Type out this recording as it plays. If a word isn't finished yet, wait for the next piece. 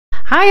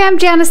Hi, I'm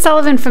Janice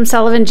Sullivan from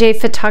Sullivan J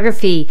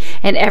Photography,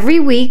 and every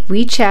week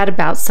we chat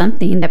about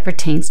something that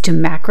pertains to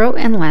macro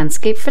and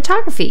landscape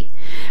photography.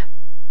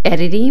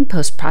 Editing,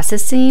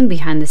 post-processing,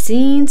 behind the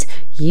scenes,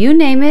 you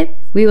name it,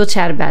 we will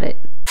chat about it.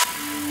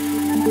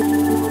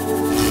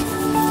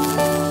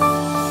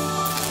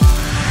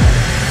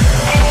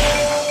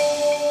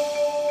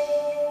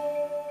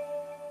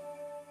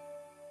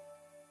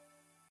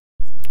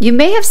 You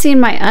may have seen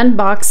my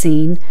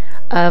unboxing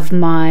of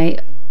my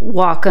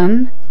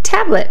Wacom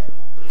tablet.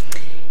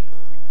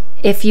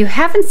 If you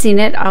haven't seen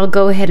it, I'll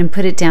go ahead and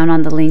put it down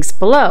on the links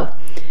below.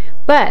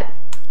 But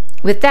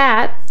with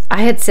that,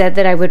 I had said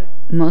that I would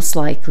most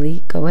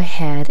likely go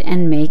ahead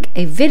and make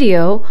a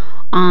video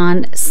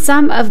on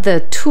some of the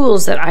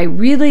tools that I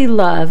really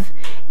love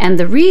and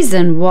the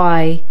reason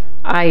why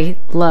I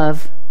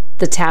love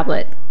the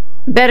tablet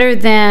better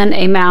than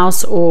a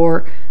mouse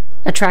or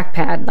a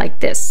trackpad like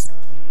this.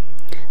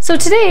 So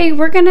today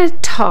we're going to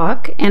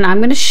talk and I'm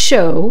going to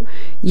show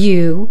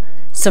you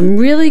some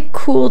really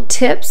cool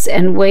tips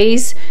and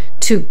ways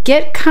to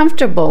get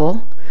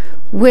comfortable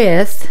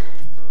with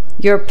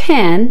your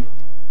pen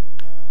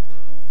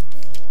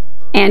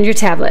and your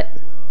tablet.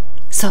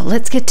 So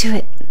let's get to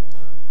it.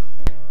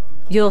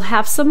 You'll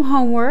have some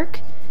homework,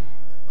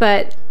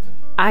 but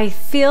I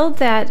feel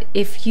that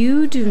if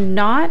you do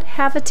not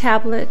have a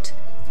tablet,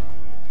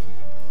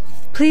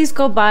 please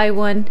go buy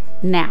one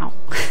now.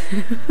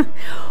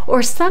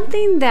 Or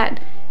something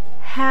that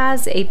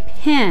has a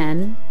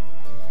pen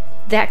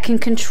that can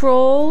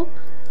control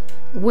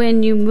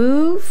when you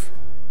move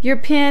your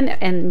pen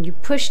and you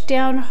push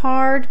down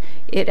hard,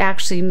 it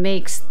actually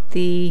makes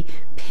the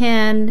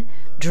pen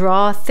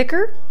draw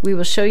thicker. We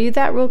will show you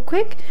that real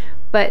quick,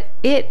 but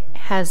it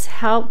has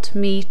helped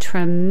me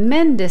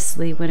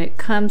tremendously when it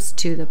comes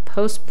to the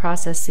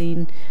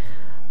post-processing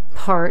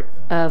part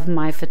of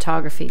my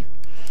photography.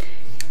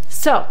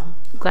 So,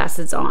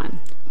 glasses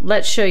on.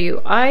 Let's show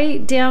you.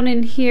 Down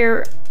in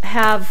here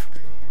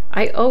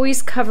I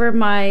always cover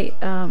my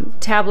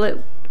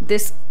tablet.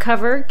 This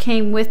cover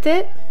came with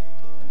it,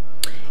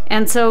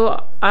 and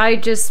so I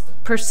just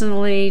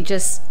personally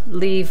just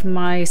leave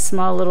my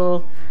small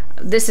little,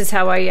 this is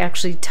how I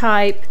actually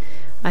type.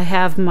 I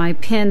have my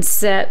pen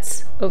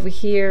sets over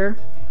here,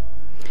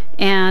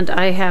 and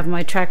I have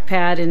my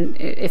trackpad, and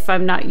if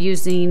I'm not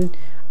using,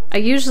 I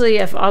usually,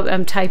 if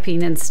I'm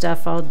typing and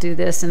stuff, I'll do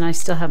this and I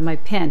still have my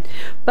pen.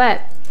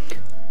 But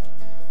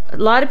a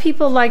lot of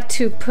people like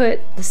to put,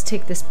 let's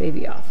take this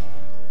baby off.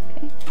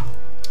 Okay.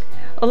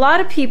 A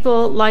lot of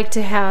people like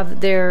to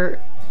have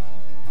their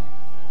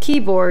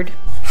keyboard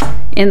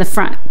in the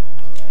front.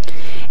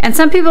 And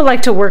some people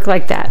like to work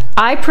like that.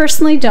 I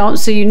personally don't,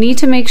 so you need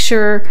to make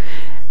sure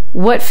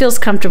what feels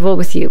comfortable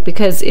with you,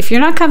 because if you're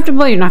not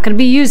comfortable, you're not going to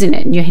be using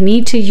it. And you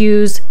need to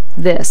use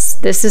this.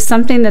 This is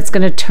something that's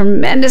going to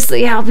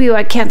tremendously help you.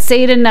 I can't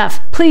say it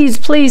enough. Please,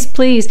 please,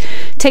 please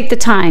take the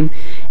time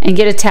and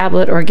get a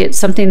tablet or get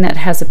something that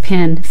has a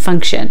pen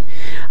function.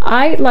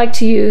 I like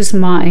to use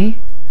my,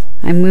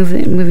 I'm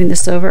moving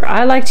this over.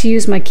 I like to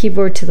use my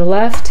keyboard to the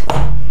left.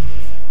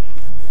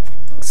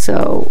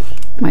 So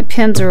my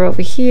pens are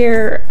over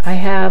here. I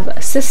have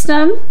a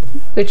system,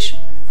 which,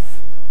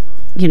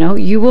 you know,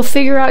 you will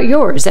figure out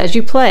yours as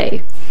you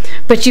play.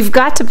 But you've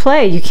got to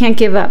play. You can't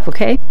give up,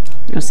 okay?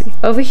 You'll see.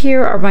 Over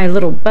here are my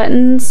little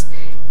buttons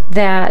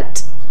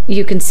that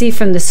you can see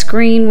from the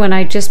screen. When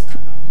I just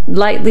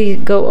lightly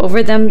go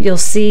over them, you'll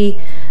see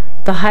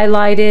the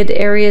highlighted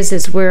areas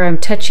is where I'm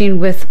touching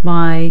with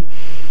my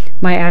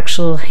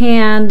actual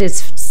hand.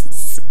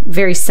 It's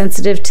very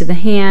sensitive to the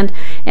hand.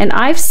 And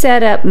I've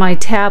set up my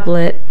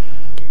tablet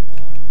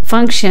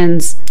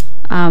functions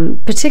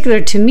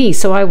particular to me,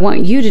 so I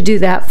want you to do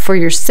that for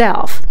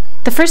yourself.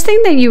 The first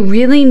thing that you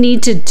really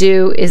need to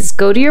do is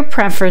go to your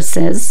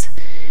preferences,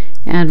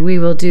 and we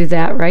will do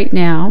that right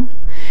now.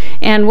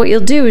 And what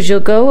you'll do is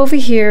you'll go over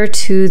here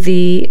to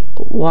the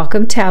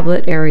Wacom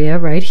tablet area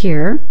right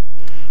here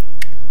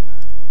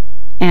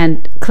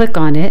and click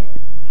on it,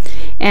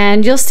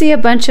 and you'll see a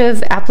bunch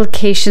of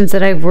applications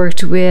that I've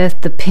worked with,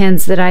 the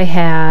pens that I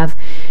have.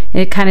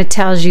 And it kind of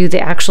tells you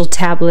the actual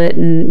tablet,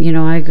 and you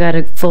know, I got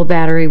a full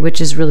battery, which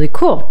is really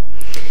cool.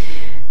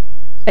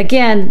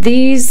 Again,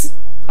 these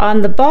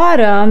on the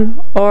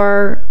bottom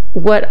are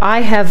what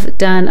I have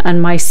done on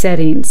my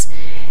settings.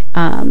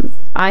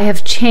 I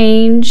have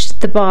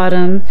changed the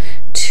bottom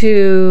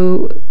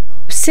to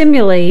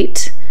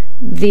simulate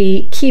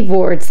the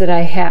keyboards that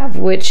I have,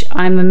 which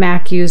I'm a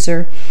Mac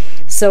user.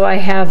 So I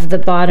have the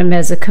bottom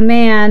as a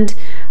command.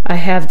 I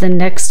have the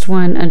next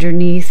one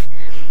underneath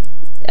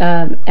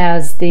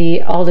as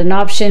the Alt and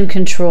Option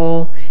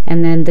control,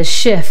 and then the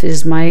Shift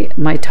is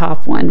my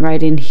top one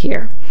right in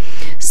here.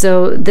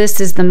 So this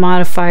is the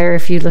modifier.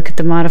 If you look at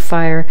the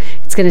modifier,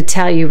 it's going to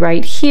tell you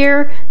right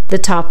here the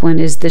top one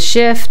is the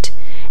Shift,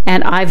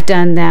 and I've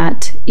done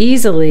that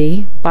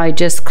easily by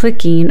just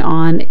clicking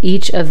on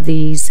each of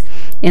these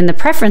in the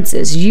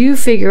preferences. You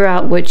figure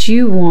out what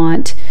you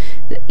want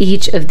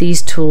each of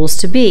these tools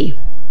to be.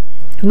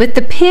 With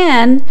the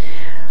pen,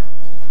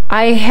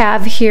 I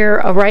have here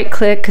a right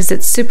click because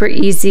it's super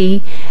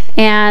easy,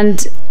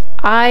 and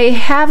I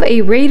have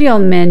a radial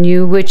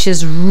menu which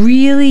is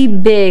really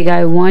big.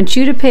 I want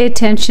you to pay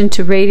attention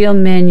to radial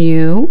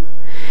menu,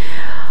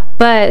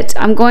 but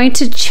I'm going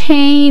to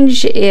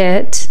change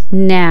it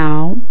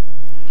now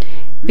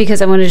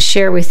because I wanted to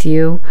share with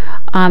you.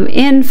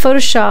 In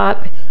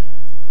Photoshop,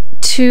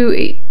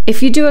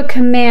 if you do a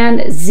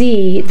Command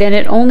Z, then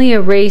it only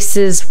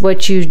erases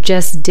what you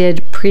just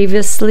did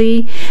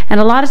previously. And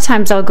a lot of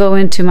times I'll go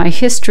into my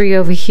history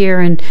over here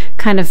and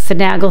kind of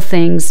finagle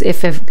things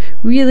if I've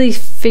really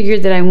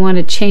figured that I want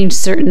to change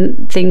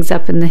certain things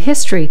up in the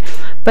history.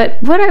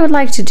 But what I would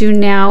like to do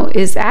now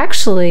is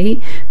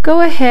actually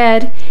go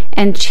ahead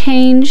and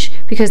change,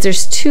 because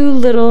there's two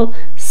little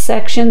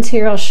sections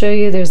here. I'll show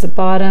you. There's the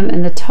bottom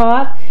and the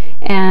top.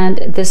 And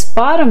this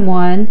bottom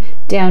one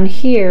down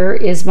here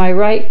is my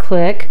right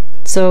click.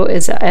 So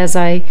as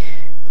I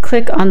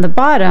click on the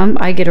bottom,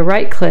 I get a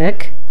right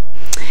click.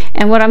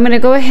 And what I'm going to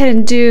go ahead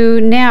and do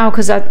now,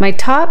 because at my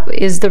top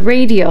is the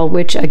radial,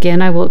 which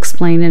again I will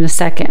explain in a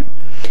second.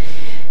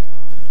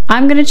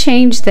 I'm going to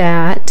change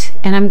that,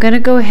 and I'm going to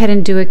go ahead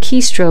and do a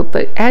keystroke.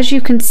 But as you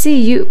can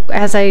see,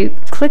 as I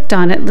clicked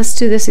on it, let's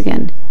do this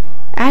again.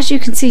 As you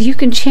can see, you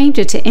can change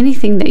it to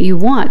anything that you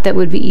want that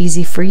would be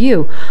easy for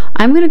you.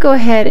 I'm going to go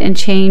ahead and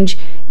change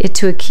it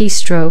to a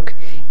keystroke,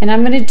 and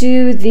I'm going to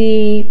do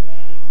the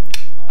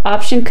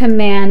Option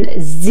Command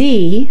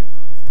Z,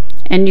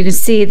 and you can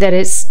see that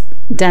it's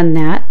done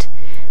that.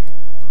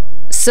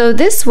 So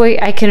this way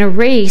I can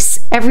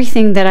erase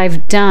everything that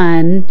I've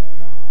done,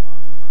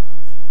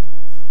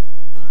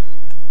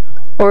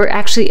 or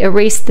actually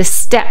erase the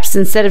steps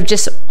instead of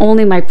just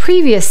only my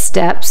previous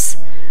steps.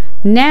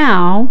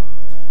 Now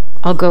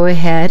I'll go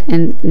ahead,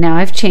 and now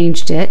I've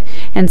changed it,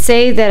 and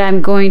say that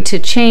I'm going to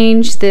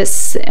change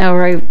this,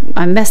 or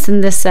I'm messing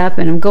this up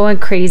and I'm going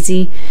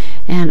crazy,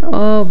 and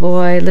oh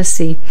boy, let's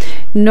see.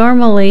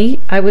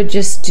 Normally I would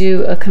just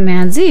do a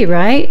Command Z,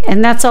 right?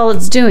 And that's all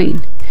it's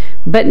doing.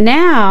 But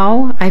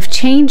now I've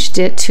changed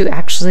it to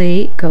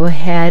actually go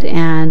ahead,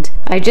 and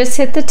I just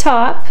hit the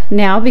top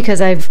now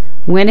because I've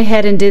went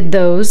ahead and did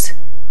those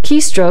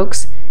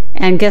keystrokes,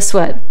 and guess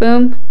what?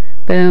 Boom,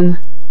 boom,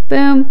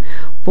 boom.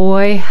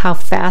 Boy, how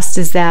fast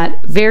is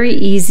that? Very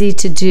easy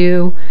to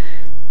do,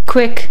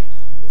 quick,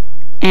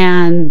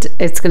 and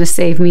it's going to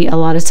save me a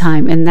lot of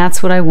time, and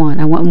that's what I want.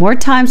 I want more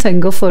time so I can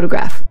go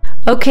photograph.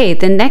 Okay,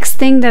 the next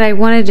thing that I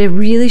wanted to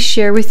really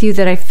share with you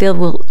that I feel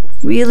will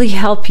really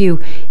help you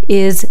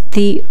is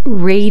the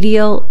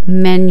radial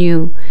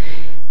menu.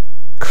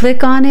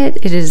 Click on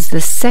it. It is the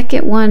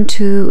second one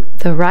to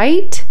the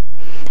right.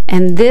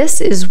 And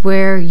this is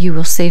where you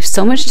will save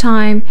so much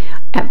time.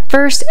 At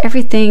first,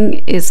 everything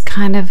is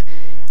kind of,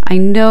 I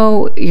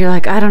know you're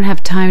like, I don't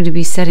have time to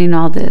be setting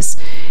all this.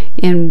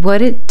 And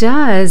what it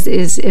does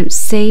is it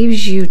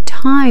saves you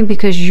time,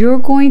 because you're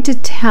going to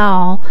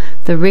tell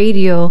the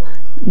radial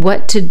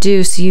what to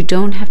do, so you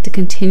don't have to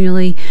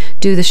continually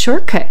do the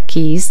shortcut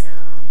keys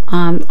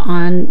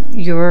on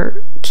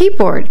your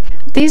keyboard.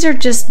 These are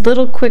just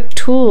little quick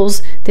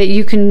tools that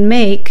you can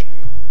make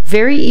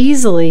very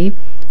easily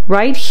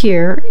right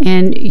here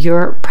in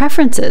your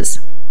preferences.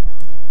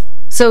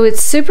 So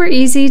it's super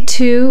easy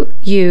to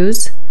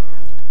use.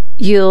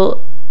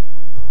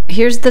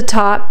 Here's the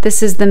top.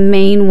 This is the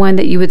main one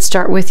that you would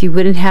start with. You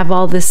wouldn't have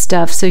all this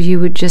stuff, so you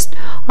would just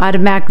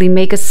automatically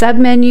make a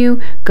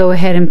submenu, go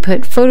ahead and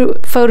put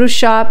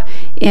Photoshop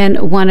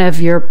in one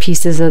of your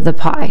pieces of the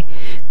pie.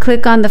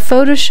 Click on the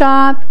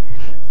Photoshop,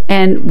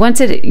 and once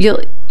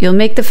you'll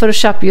make the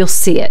Photoshop, you'll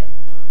see it.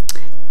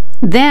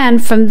 Then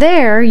from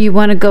there, you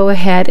want to go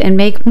ahead and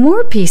make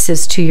more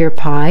pieces to your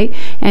pie,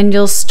 and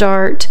you'll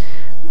start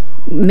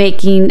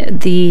making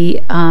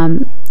the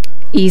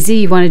easy.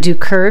 You want to do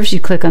curves, you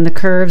click on the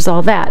curves,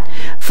 all that.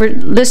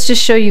 Let's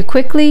just show you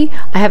quickly.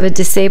 I have a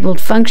disabled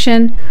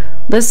function.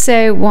 Let's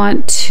say I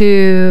want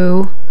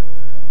to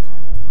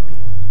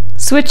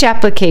switch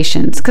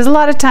applications, because a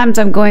lot of times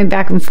I'm going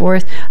back and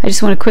forth. I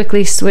just want to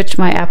quickly switch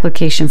my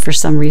application for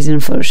some reason in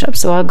Photoshop.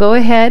 So I'll go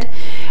ahead,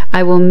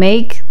 I will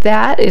make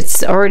that.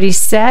 It's already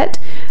set.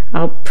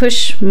 I'll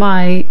push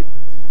my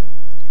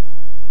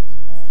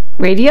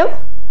radial,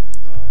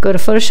 go to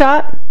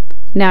Photoshop.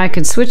 Now I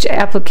can switch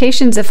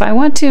applications if I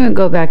want to, and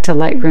go back to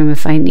Lightroom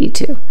if I need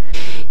to.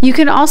 You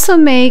can also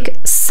make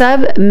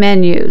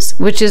sub-menus,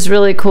 which is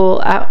really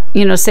cool.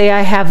 Say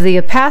I have the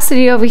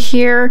opacity over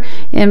here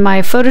in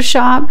my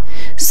Photoshop,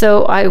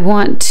 so I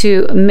want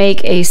to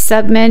make a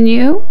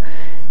sub-menu,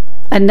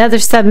 another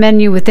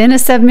sub-menu within a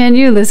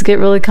sub-menu. Let's get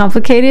really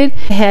complicated.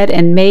 Ahead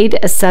and made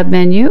a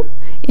sub-menu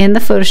in the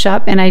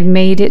Photoshop, and I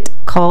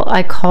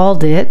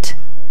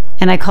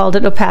called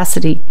it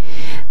opacity.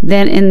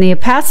 Then in the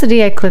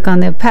opacity, I click on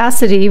the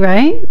opacity,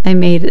 right? I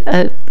made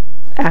a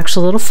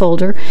actual little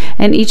folder,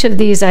 and each of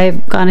these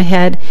I've gone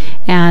ahead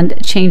and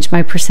changed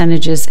my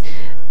percentages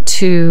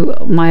to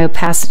my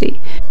opacity.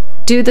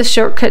 do the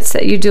shortcuts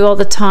that you do all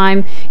the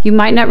time. You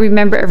might not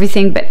remember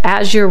everything, but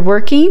as you're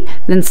working,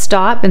 then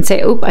stop and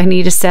say, oh, I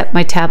need to set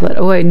my tablet.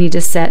 Oh, I need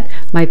to set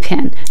my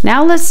pen.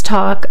 Now let's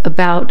talk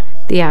about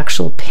the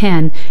actual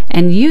pen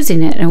and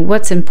using it and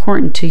what's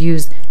important to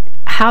use,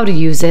 how to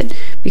use it,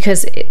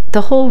 because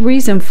the whole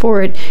reason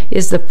for it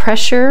is the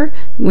pressure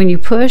when you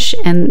push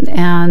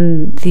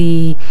and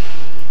the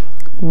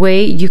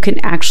way you can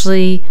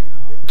actually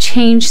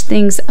change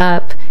things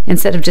up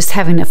instead of just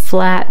having a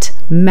flat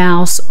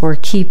mouse or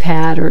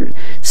keypad or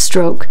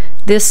stroke.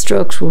 This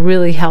strokes will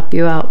really help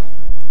you out.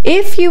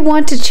 If you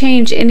want to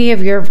change any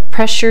of your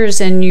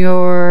pressures and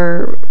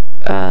your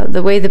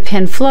the way the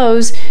pen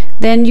flows,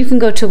 then you can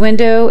go to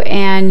Window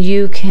and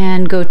you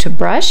can go to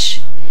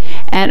Brush,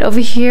 and over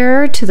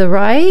here to the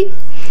right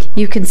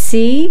you can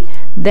see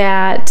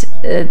that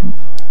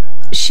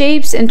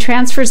shapes and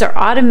transfers are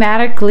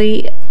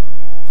automatically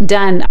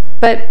done,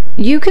 but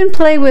you can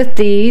play with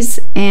these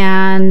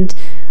and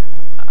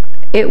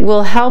it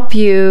will help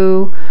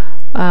you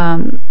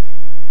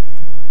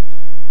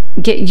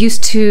get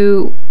used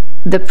to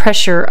the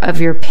pressure of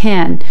your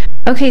pen.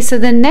 Okay, so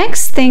the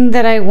next thing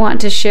that I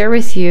want to share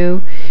with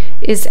you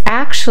is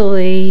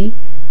actually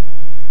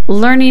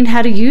learning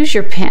how to use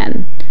your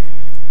pen.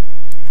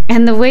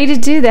 And the way to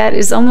do that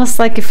is almost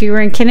like if you were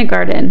in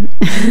kindergarten.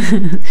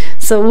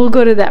 So we'll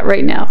go to that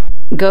right now.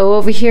 Go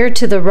over here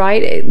to the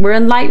right. We're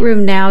in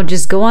Lightroom now.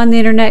 Just go on the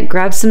internet,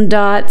 grab some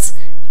dots,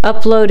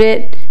 upload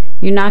it.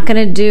 You're not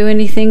going to do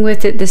anything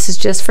with it. This is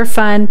just for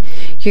fun.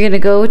 You're going to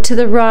go to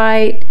the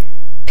right,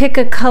 pick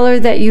a color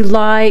that you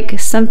like,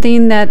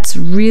 something that's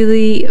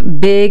really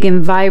big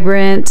and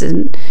vibrant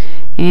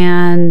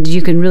and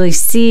you can really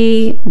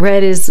see.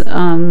 Red is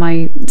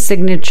my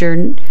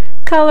signature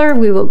color.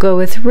 We will go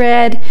with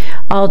red.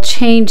 I'll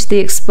change the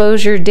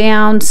exposure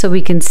down so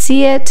we can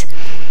see it.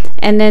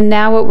 And then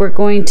now what we're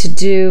going to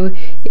do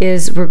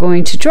is we're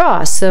going to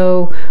draw.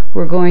 So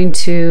we're going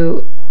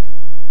to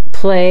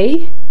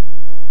play,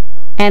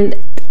 and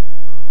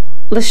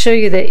let's show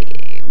you the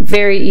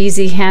very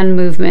easy hand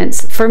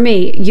movements. For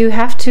me, you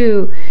have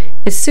to,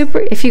 it's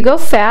super, if you go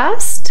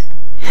fast,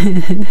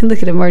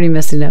 look at him already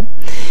messing up.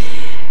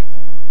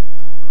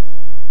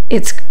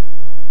 It's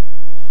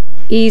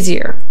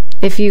easier.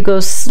 If you go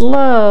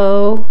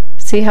slow,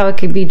 see how it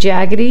can be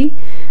jaggedy,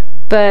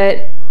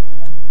 but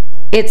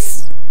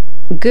it's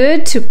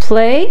good to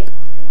play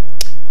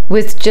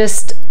with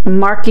just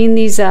marking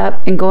these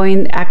up and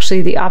going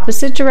actually the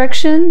opposite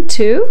direction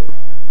too.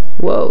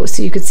 Whoa,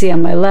 so you can see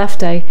on my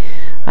left I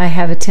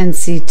have a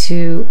tendency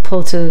to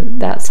pull to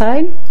that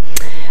side.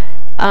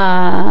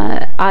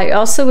 I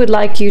also would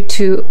like you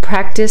to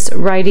practice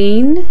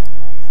writing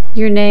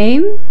your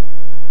name.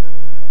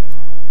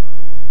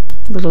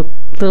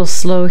 Little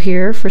slow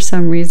here for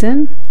some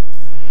reason.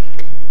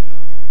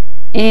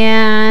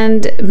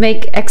 And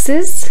make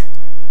X's.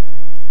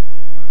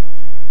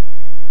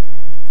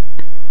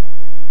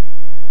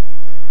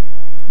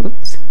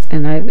 Whoops.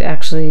 And I've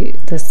actually,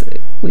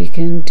 we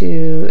can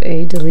do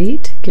a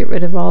delete, get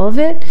rid of all of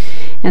it,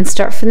 and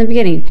start from the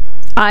beginning.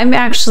 I'm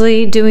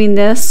actually doing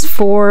this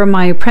for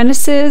my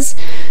apprentices,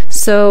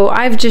 so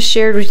I've just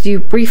shared with you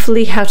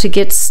briefly how to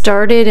get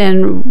started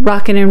and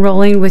rocking and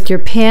rolling with your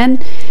pen.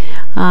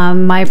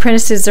 My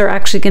apprentices are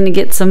actually going to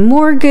get some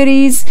more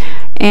goodies,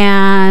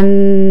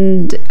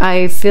 and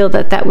I feel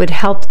that that would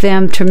help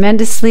them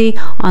tremendously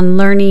on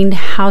learning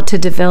how to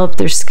develop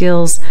their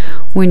skills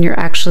when you're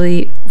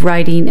actually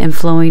writing and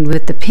flowing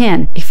with the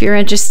pen. If you're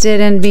interested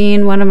in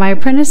being one of my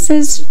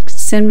apprentices,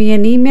 send me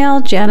an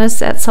email,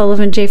 Janice at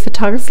Sullivan J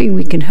Photography, and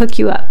we can hook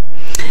you up.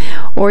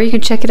 Or you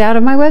can check it out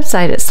on my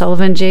website at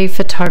Sullivan J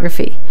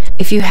Photography.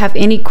 If you have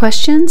any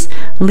questions,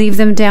 leave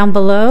them down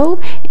below.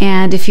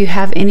 And if you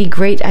have any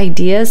great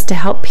ideas to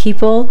help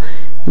people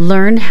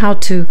learn how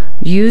to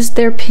use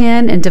their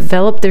pen and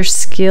develop their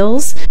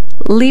skills,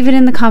 leave it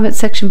in the comment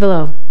section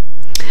below.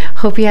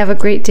 Hope you have a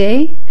great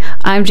day.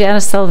 I'm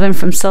Janice Sullivan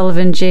from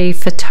Sullivan J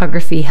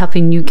Photography,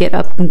 helping you get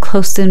up and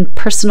close and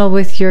personal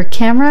with your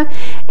camera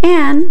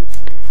and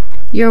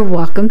your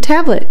Wacom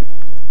tablet.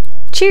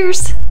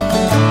 Cheers!